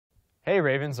Hey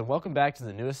Ravens, and welcome back to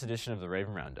the newest edition of the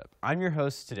Raven Roundup. I'm your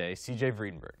host today, CJ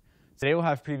Vredenberg. Today we'll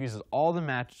have previews of all the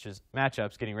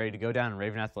matchups getting ready to go down in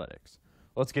Raven Athletics.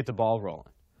 Let's get the ball rolling.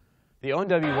 The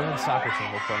ONW women's soccer team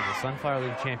will play in the Sunflower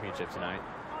League Championship tonight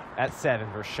at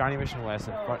 7 versus Shawnee Mission West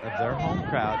in front of their home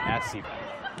crowd at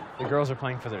Seaback. The girls are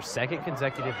playing for their second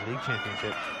consecutive league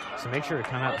championship, so make sure to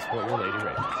come out and support your Lady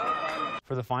Ravens.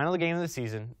 For the final game of the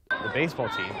season, the baseball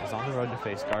team is on the road to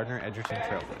face Gardner-Edgerton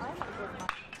Trailblazers.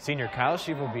 Senior Kyle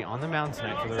Sheev will be on the mound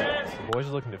tonight for the Ravens. The boys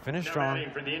are looking to finish strong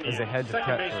as they head to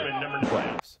prep for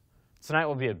playoffs. Tonight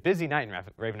will be a busy night in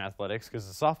Raven Athletics because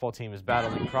the softball team is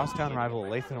battling crosstown rival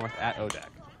Olathe North at ODAC.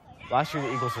 Last year,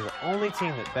 the Eagles were the only team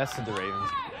that bested the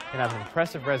Ravens and have an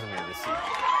impressive resume this season.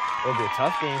 It will be a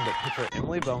tough game, but pitcher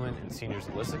Emily Bowman and seniors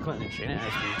Alyssa Clinton and Shannon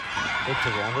Ashby look to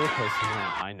roll into the postseason on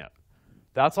a high note.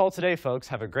 That's all today, folks.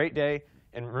 Have a great day,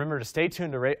 and remember to stay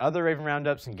tuned to other Raven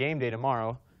Roundups and game day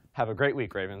tomorrow. Have a great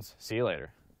week, Ravens. See you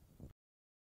later.